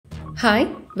Hi,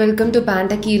 welcome to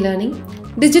pantechelearning.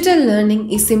 Digital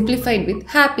learning is simplified with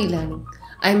happy learning.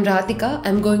 I am Rathika. I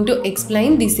am going to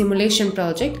explain the simulation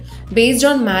project based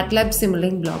on Matlab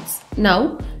Simulink blocks.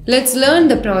 Now, let's learn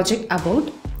the project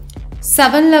about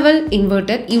 7 level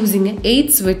inverter using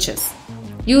 8 switches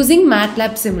using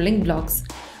Matlab Simulink blocks.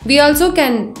 We also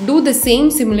can do the same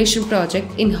simulation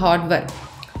project in hardware.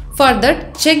 For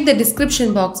that, check the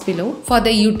description box below for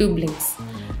the YouTube links.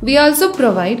 We also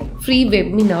provide free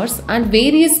webinars and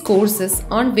various courses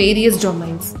on various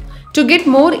domains. To get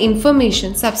more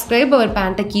information, subscribe our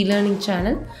pantechelearning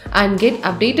channel and get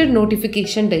updated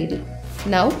notification daily.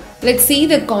 Now, let's see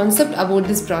the concept about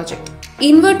this project.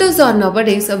 Inverters are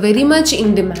nowadays very much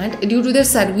in demand due to their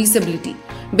serviceability.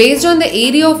 Based on the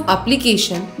area of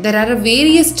application, there are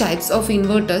various types of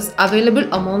inverters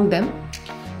available among them.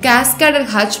 Cascaded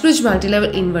H-bridge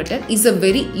multilevel inverter is a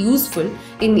very useful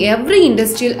in every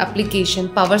industrial application,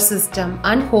 power system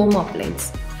and home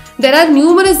appliance. There are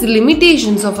numerous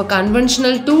limitations of a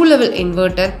conventional 2-level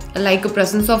inverter like a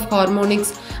presence of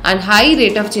harmonics and high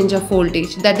rate of change of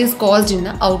voltage that is caused in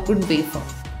the output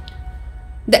waveform.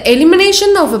 The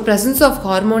elimination of a presence of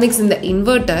harmonics in the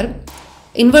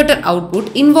inverter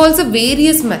output involves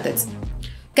various methods.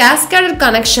 Cascaded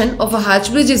connection of a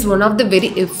H-bridge is one of the very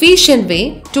efficient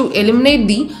way to eliminate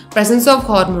the presence of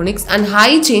harmonics and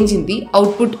high change in the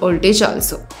output voltage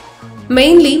also.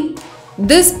 Mainly,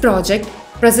 this project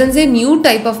presents a new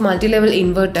type of multilevel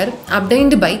inverter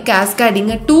obtained by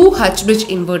cascading 2 H-bridge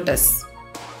inverters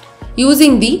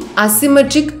using the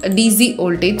asymmetric DC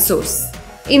voltage source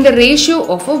in the ratio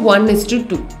of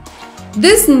 1:2.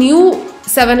 This new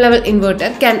 7-level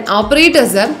inverter can operate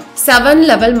as a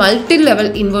 7-level multi-level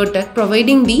inverter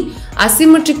providing the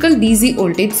asymmetrical DC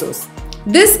voltage source.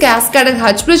 This cascaded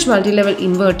H-bridge multi-level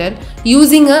inverter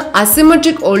using a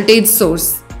asymmetric voltage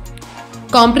source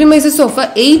comprises of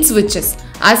 8 switches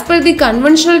as per the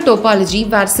conventional topology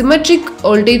where symmetric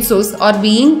voltage source are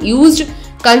being used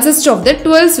consists of the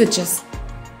 12 switches.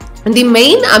 And the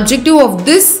main objective of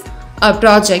this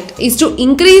project is to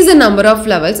increase the number of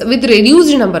levels with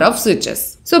reduced number of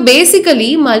switches. So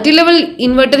basically, multi-level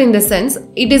inverter in the sense,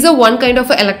 it is a one kind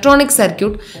of electronic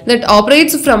circuit that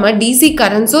operates from a DC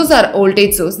current source or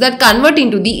voltage source that convert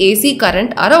into the AC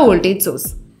current or a voltage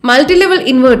source. Multi-level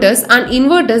inverters and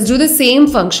inverters do the same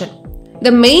function.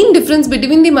 The main difference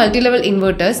between the multi-level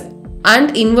inverters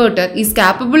and inverter is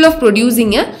capable of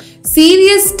producing a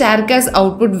series staircase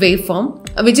output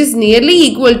waveform which is nearly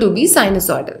equal to the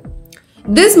sinusoidal.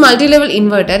 This multi-level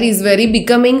inverter is very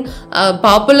becoming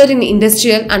popular in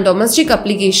industrial and domestic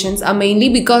applications mainly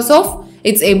because of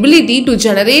its ability to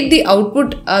generate the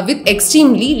output with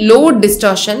extremely low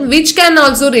distortion, which can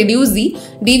also reduce the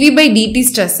dV by dt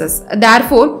stresses.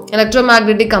 Therefore,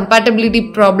 electromagnetic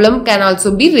compatibility problem can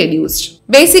also be reduced.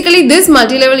 Basically, this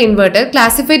multi-level inverter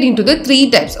classified into the 3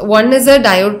 types. One is a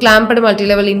diode clamped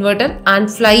multi-level inverter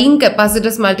and flying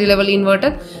capacitors multi-level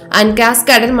inverter and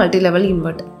cascaded multi-level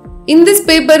inverter. In this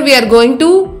paper, we are going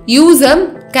to use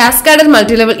a cascaded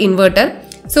multi-level inverter.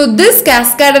 So this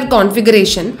cascaded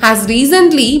configuration has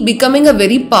recently becoming a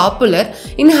very popular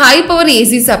in high power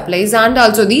AC supplies and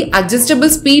also the adjustable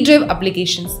speed drive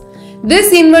applications.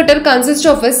 This inverter consists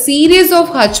of a series of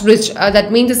H-bridge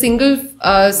that means a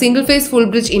single phase full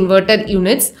bridge inverter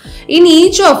units in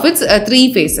each of its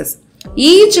 3 phases.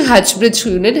 Each H-bridge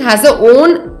unit has its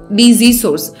own DC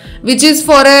source, which is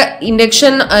for a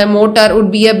induction motor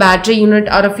would be a battery unit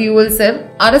or a fuel cell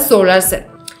or a solar cell.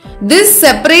 This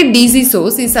separate DC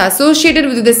source is associated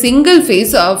with the single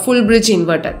phase full bridge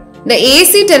inverter. The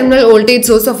AC terminal voltage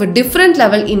source of a different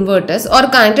level inverters are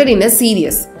connected in a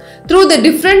series through the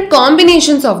different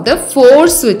combinations of the 4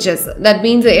 switches, that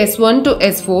means S1 to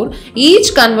S4.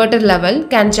 Each converter level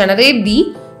can generate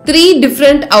the 3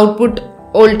 different output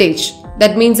voltage,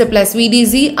 that means a plus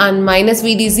VDC and minus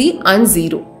VDC and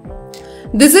 0.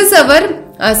 This is our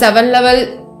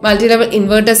 7-level multi-level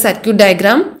inverter circuit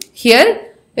diagram. Here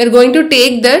we are going to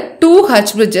take the 2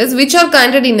 H-bridges which are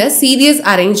connected in a series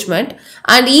arrangement,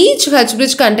 and each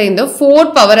H-bridge contains the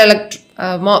 4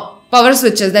 power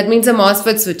switches, that means a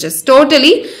MOSFET switches.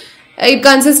 Totally it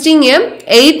consisting of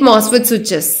 8 MOSFET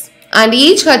switches and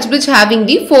each H-bridge having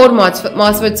the 4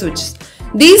 MOSFET switches.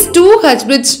 These 2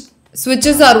 H-bridge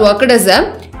switches are worked as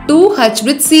a 2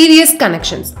 H-bridge series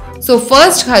connections. So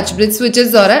first H-bridge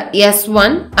switches are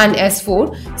S1 and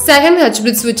S4. Second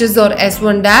H-bridge switches are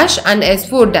S1 dash and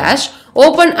S4 dash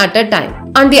open at a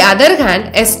time. On the other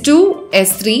hand, S2,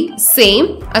 S3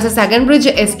 same as a second bridge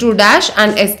S2 dash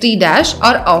and S3 dash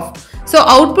are off. So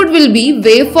output will be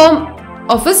waveform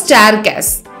of a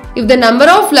staircase. If the number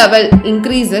of level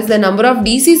increases, the number of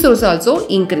DC source also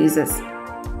increases.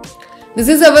 This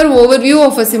is our overview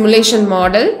of a simulation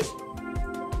model,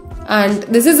 and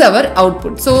this is our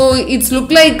output. So it's look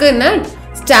like a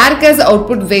staircase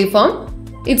output waveform.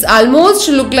 It's almost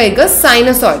look like a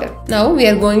sinusoidal. Now we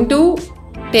are going to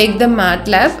take the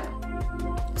Matlab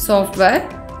software,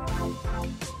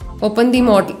 open the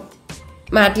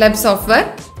Matlab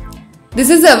software. This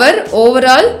is our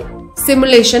overall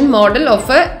simulation model of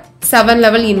a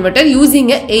 7-level inverter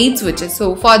using a 8 switches.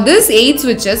 So for this 8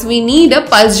 switches, we need a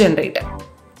pulse generator.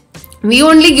 We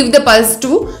only give the pulse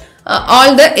to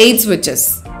all the 8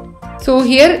 switches. So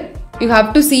here you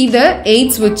have to see the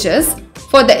 8 switches.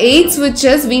 For the 8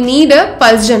 switches, we need a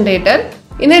pulse generator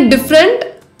in a different.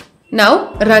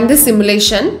 Now run the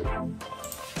simulation.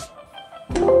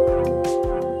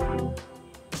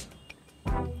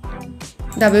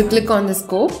 Double click on the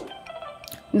scope.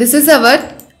 This is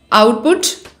our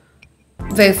output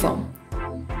waveform.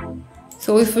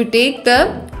 So if we take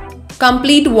the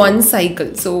complete one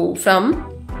cycle, so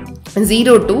from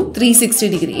 0 to 360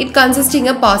 degree, it consisting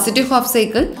of positive half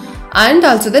cycle and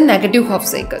also the negative half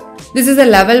cycle. This is a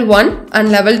level 1 and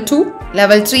level 2,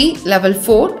 level 3, level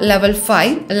 4, level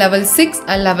 5, level 6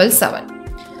 and level 7.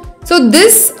 So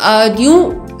this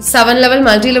new 7-level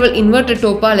multi-level inverter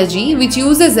topology, which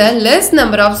uses a less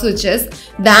number of switches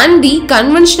than the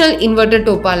conventional inverter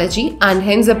topology, and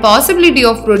hence a possibility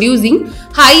of producing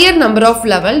higher number of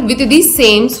level with the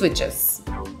same switches.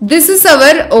 This is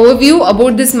our overview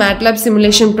about this Matlab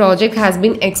simulation project has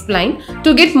been explained.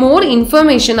 To get more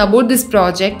information about this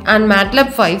project and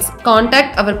Matlab files,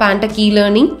 contact our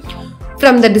pantechelearning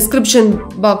from the description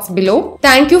box below.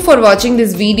 Thank you for watching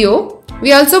this video.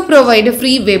 We also provide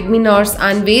free webinars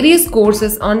and various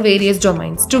courses on various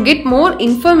domains. To get more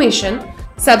information,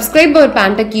 subscribe our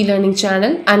pantechelearning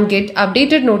channel and get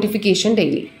updated notification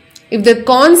daily. If the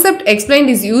concept explained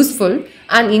is useful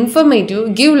and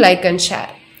informative, give like and share.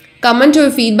 Comment your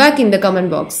feedback in the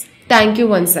comment box. Thank you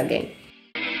once again.